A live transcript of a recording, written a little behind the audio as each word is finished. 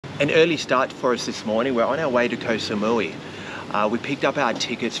An early start for us this morning. We're on our way to Koh Samui. We picked up our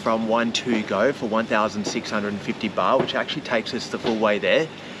tickets from 1-2-Go for 1,650 baht, which actually takes us the full way there.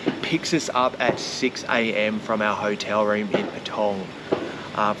 Picks us up at 6 AM from our hotel room in Patong.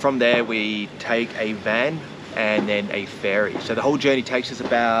 From there we take a van and then a ferry. So the whole journey takes us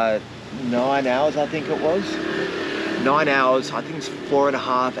about 9 hours, I think it was. 9 hours, I think it's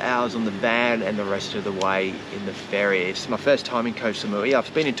 4.5 hours on the van and the rest of the way in the ferry. It's my first time in Koh Samui.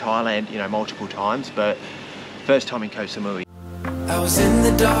 I've been in Thailand, multiple times, but first time in Koh Samui. I was in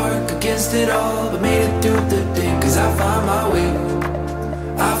the dark against it all, but made it through the day, cause I found my way,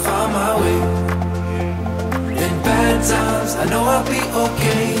 I found my way. In bad times, I know I'll be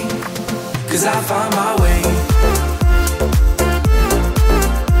okay, cause I found my way.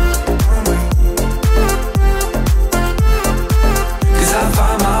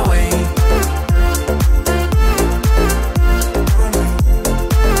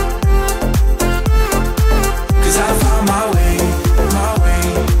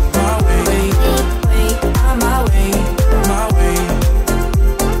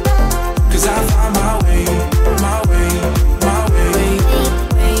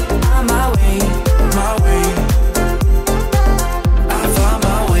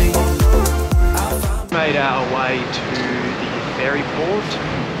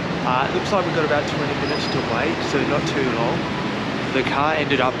 It looks like we've got about 20 minutes to wait, so not too long. The car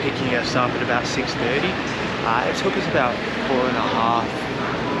ended up picking us up at about 6:30. It took us about 4.5,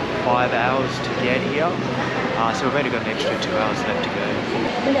 5 hours to get here. So we've only got an extra 2 hours left to go.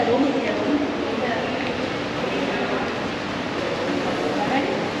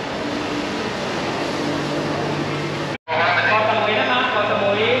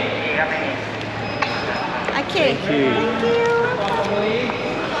 Okay. Thank you. Thank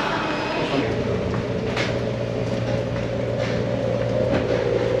you.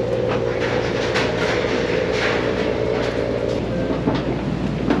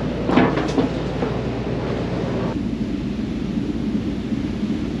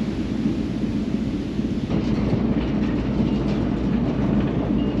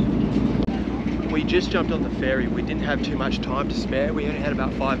 We just jumped on the ferry. We didn't have too much time to spare. We only had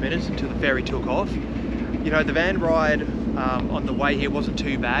about 5 minutes until the ferry took off. The van ride on the way here wasn't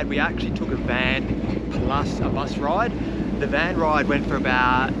too bad. We actually took a van plus a bus ride. The van ride went for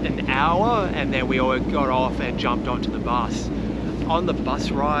about an hour and then we all got off and jumped onto the bus. On the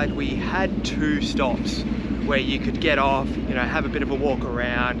bus ride, we had 2 stops where you could get off, have a bit of a walk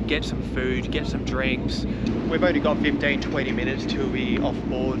around, get some food, get some drinks. We've only got 15-20 minutes till we off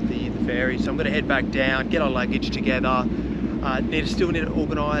board the ferry, so I'm going to head back down, get our luggage together. Still need to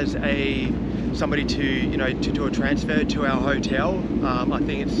organise somebody to do a transfer to our hotel. I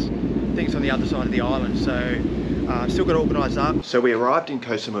think it's on the other side of the island, so still got to organise that. So we arrived in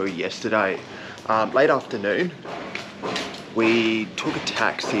Koh Samui yesterday, late afternoon. We took a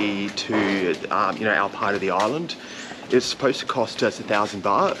taxi to our part of the island. It was supposed to cost us 1,000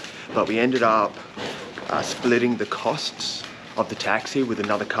 baht, but we ended up splitting the costs of the taxi with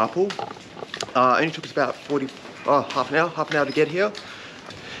another couple. Only took us about half an hour to get here.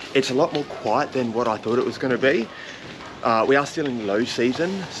 It's a lot more quiet than what I thought it was going to be. We are still in low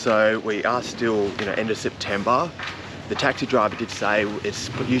season, so we are still end of September. The taxi driver did say it's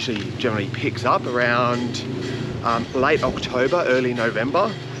generally picks up around late October, early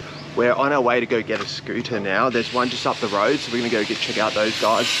November. We're on our way to go get a scooter now. There's one just up the road, so we're going to go check out those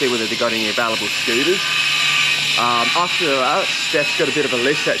guys, see whether they've got any available scooters. After that, Steph's got a bit of a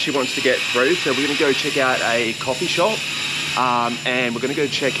list that she wants to get through, so we're going to go check out a coffee shop, and we're going to go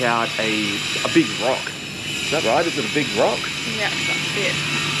check out a big rock. Is that right? Is it a big rock? Yeah, that's it.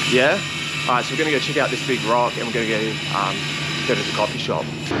 Yeah? Alright, so we're going to go check out this big rock and we're going to go to the coffee shop.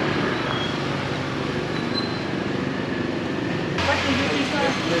 What do you prefer?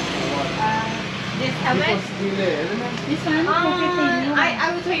 This how much? This one,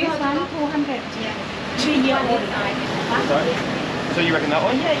 I will tell you this one, 200. Yeah. 3-year-old. So you reckon that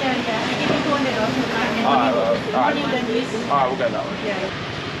one? Yeah. Give me 200 also. Alright, we'll go that one.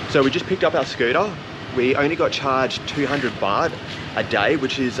 Yeah. So we just picked up our scooter. We only got charged 200 baht a day,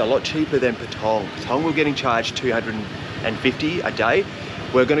 which is a lot cheaper than Patong. Patong we're getting charged 250 a day.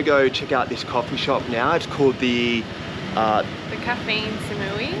 We're going to go check out this coffee shop now. It's called the Caffeine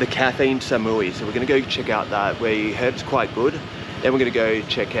Samui. The Caffeine Samui. So we're going to go check out that. We heard it's quite good. Then we're going to go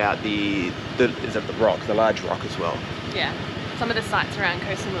check out the rock, the large rock as well. Yeah, some of the sites around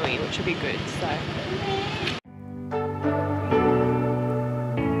Koh Samui, which will be good. So.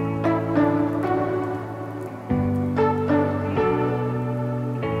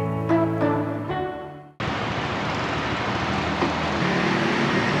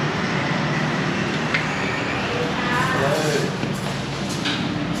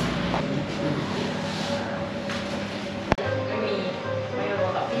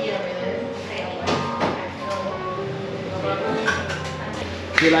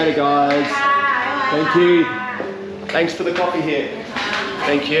 See you later, guys. Thank you. Thanks for the coffee here.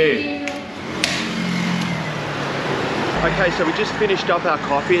 Thank you. Okay, so we just finished up our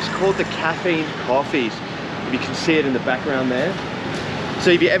coffee. It's called the Caffeine Coffees. If you can see it in the background there. So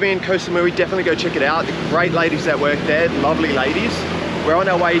if you're ever in Koh Samui, definitely go check it out. The great ladies that work there, lovely ladies. We're on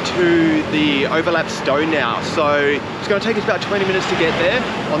our way to the overlap stone now. So it's gonna take us about 20 minutes to get there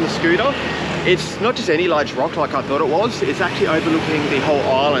on the scooter. It's not just any large rock like I thought it was. It's actually overlooking the whole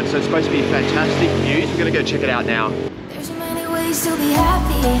island. So it's supposed to be fantastic views. We're gonna go check it out now. There's so many ways to be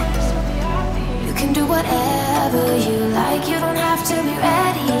happy. You can do whatever you like. You don't have to be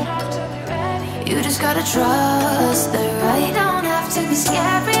ready. You just gotta trust the right. Don't have to be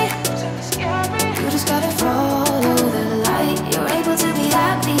scary. You just gotta follow the light. You're able to be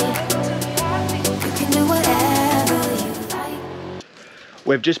happy. You can do whatever you like.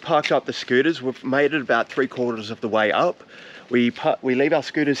 We've just parked up the scooters. We've made it about 3/4 of the way up. We leave our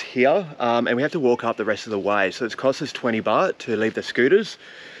scooters here and we have to walk up the rest of the way. So it's cost us 20 baht to leave the scooters.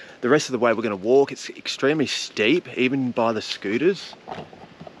 The rest of the way we're going to walk. It's extremely steep, even by the scooters.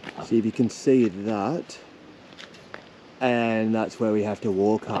 See if you can see that. And that's where we have to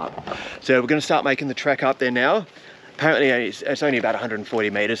walk up. So we're going to start making the trek up there now. Apparently it's only about 140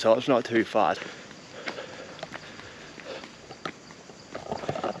 meters, so it's not too far.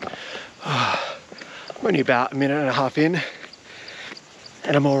 I'm only about a minute and a half in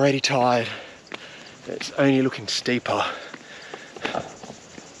and I'm already tired. It's only looking steeper.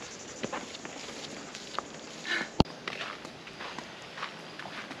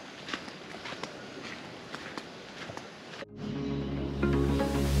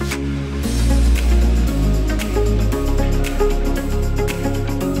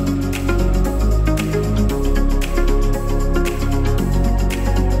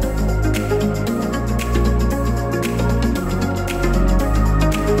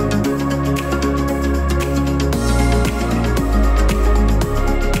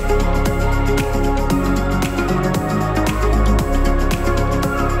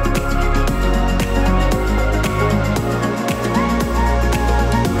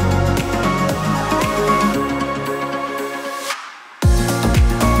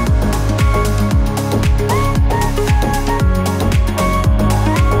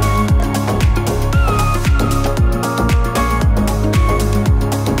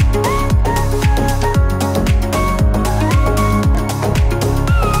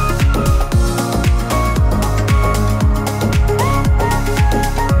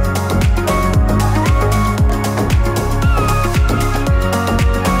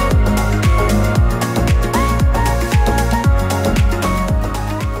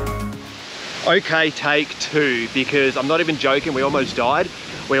 Okay, take two, because I'm not even joking, we almost died.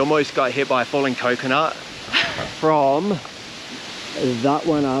 We almost got hit by a falling coconut from that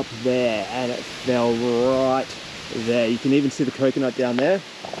one up there, and it fell right there. You can even see the coconut down there.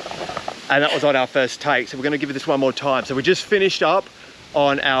 And that was on our first take, so we're going to give it this one more time. So we just finished up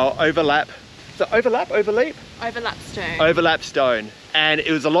on our overlap stone, and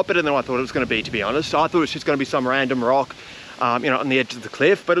it was a lot better than I thought it was going to be, to be honest. I thought it was just going to be some random rock, you know, on the edge of the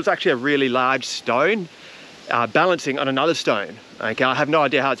cliff, but it was actually a really large stone balancing on another stone. Okay, I have no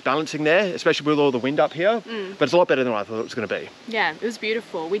idea how it's balancing there, especially with all the wind up here, but it's a lot better than what I thought it was going to be. Yeah, it was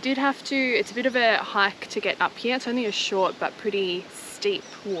beautiful. We did have to, it's a bit of a hike to get up here. It's only a short but pretty steep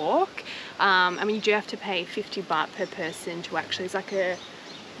walk. I mean, you do have to pay 50 baht per person to actually, it's like a,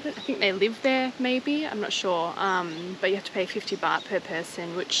 I think they live there maybe, I'm not sure, but you have to pay 50 baht per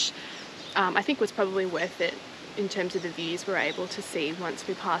person, which I think was probably worth it in terms of the views we're able to see once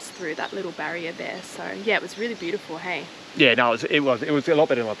we passed through that little barrier there. So yeah, it was really beautiful, hey? Yeah, no, it was a lot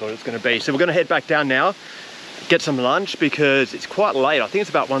better than I thought it was going to be. So we're going to head back down now, get some lunch, because it's quite late. I think it's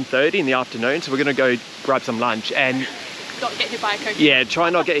about 1:30 in the afternoon, so we're going to go grab some lunch and not get hit by a coconut. Yeah, try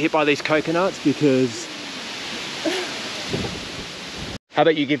not get hit by these coconuts, because how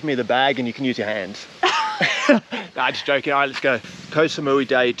about you give me the bag and you can use your hands? Nah, just joking. All right, let's go. Koh Samui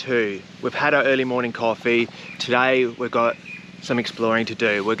day 2. We've had our early morning coffee. Today we've got some exploring to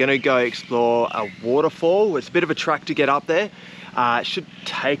do. We're going to go explore a waterfall. It's a bit of a trek to get up there. It should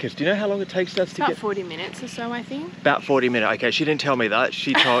take us, do you know how long it takes us to get? About 40 minutes or so, I think. About 40 minutes. Okay, she didn't tell me that.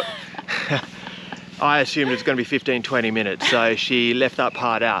 She told... I assumed it was going to be 15-20 minutes, so she left that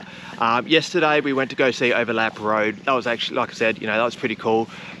part out. Yesterday we went to go see Overlap Road. That was actually, like I said, you know, that was pretty cool.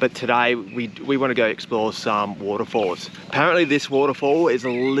 But today we want to go explore some waterfalls. Apparently this waterfall is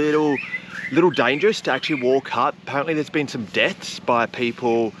a little dangerous to actually walk up. Apparently there's been some deaths by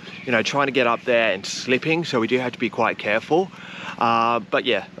people, you know, trying to get up there and slipping, so we do have to be quite careful. But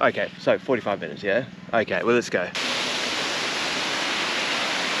yeah, okay, so 45 minutes, yeah? Okay, well, let's go.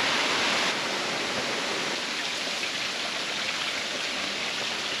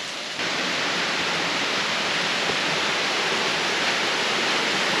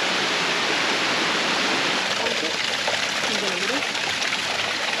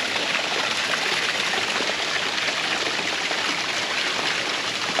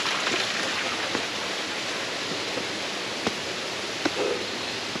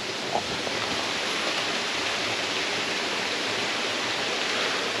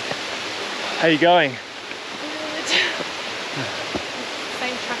 How you going? Good.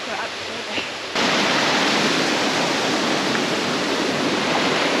 Same track we're up today.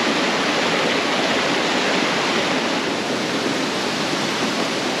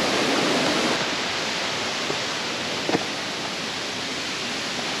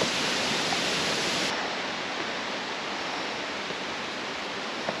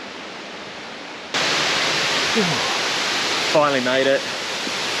 Finally made it.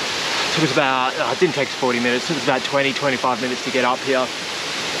 Took us about, it didn't take us 40 minutes, it took us about 20-25 minutes to get up here.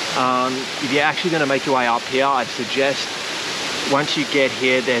 If you're actually going to make your way up here, I'd suggest once you get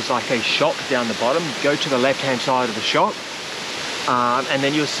here, there's like a shop down the bottom. Go to the left hand side of the shop and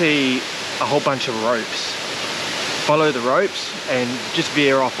then you'll see a whole bunch of ropes. Follow the ropes and just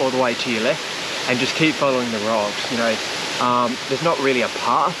veer off all the way to your left and just keep following the rocks. You know, there's not really a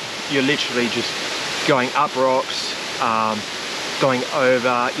path. You're literally just going up rocks, going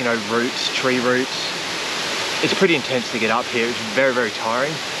over, you know, roots, tree roots. It's pretty intense to get up here. It's very, very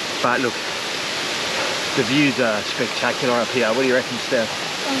tiring. But look, the views are spectacular up here. What do you reckon, Steph?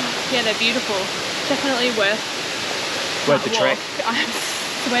 Oh, yeah, they're beautiful. Definitely worth the trek. I'm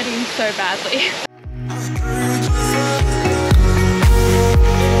sweating so badly.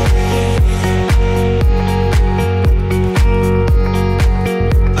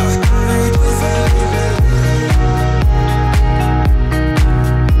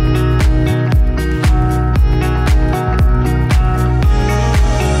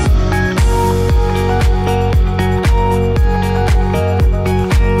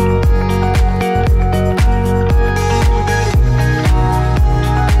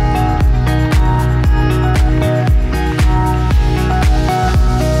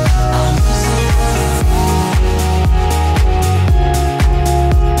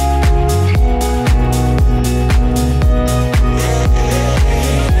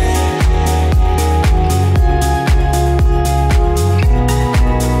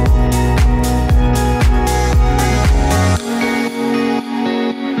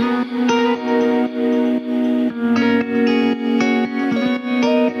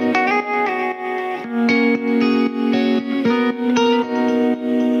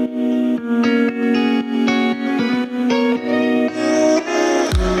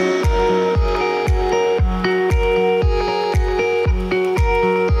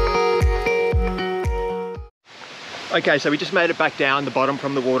 Okay, so we just made it back down the bottom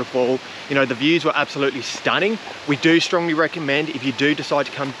from the waterfall. You know, the views were absolutely stunning. We do strongly recommend, if you do decide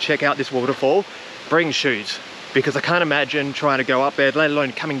to come check out this waterfall, bring shoes, because I can't imagine trying to go up there, let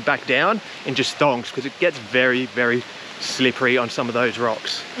alone coming back down in just thongs, because it gets very, very slippery on some of those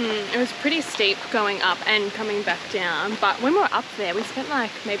rocks. It was pretty steep going up and coming back down, but when we were up there, we spent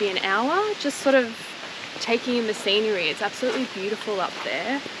like maybe an hour just sort of taking in the scenery. It's absolutely beautiful up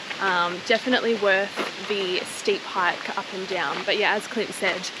there. Definitely worth the steep hike up and down. But yeah, as Clint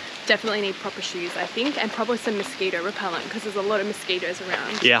said, definitely need proper shoes, I think, and probably some mosquito repellent because there's a lot of mosquitoes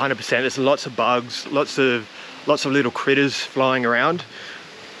around. Yeah, 100%. There's lots of bugs, lots of little critters flying around.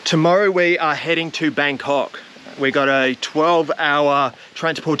 Tomorrow we are heading to Bangkok. We got a 12-hour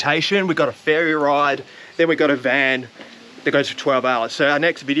transportation. We got a ferry ride. Then we got a van that goes for 12 hours. So our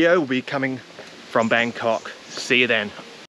next video will be coming from Bangkok. See you then.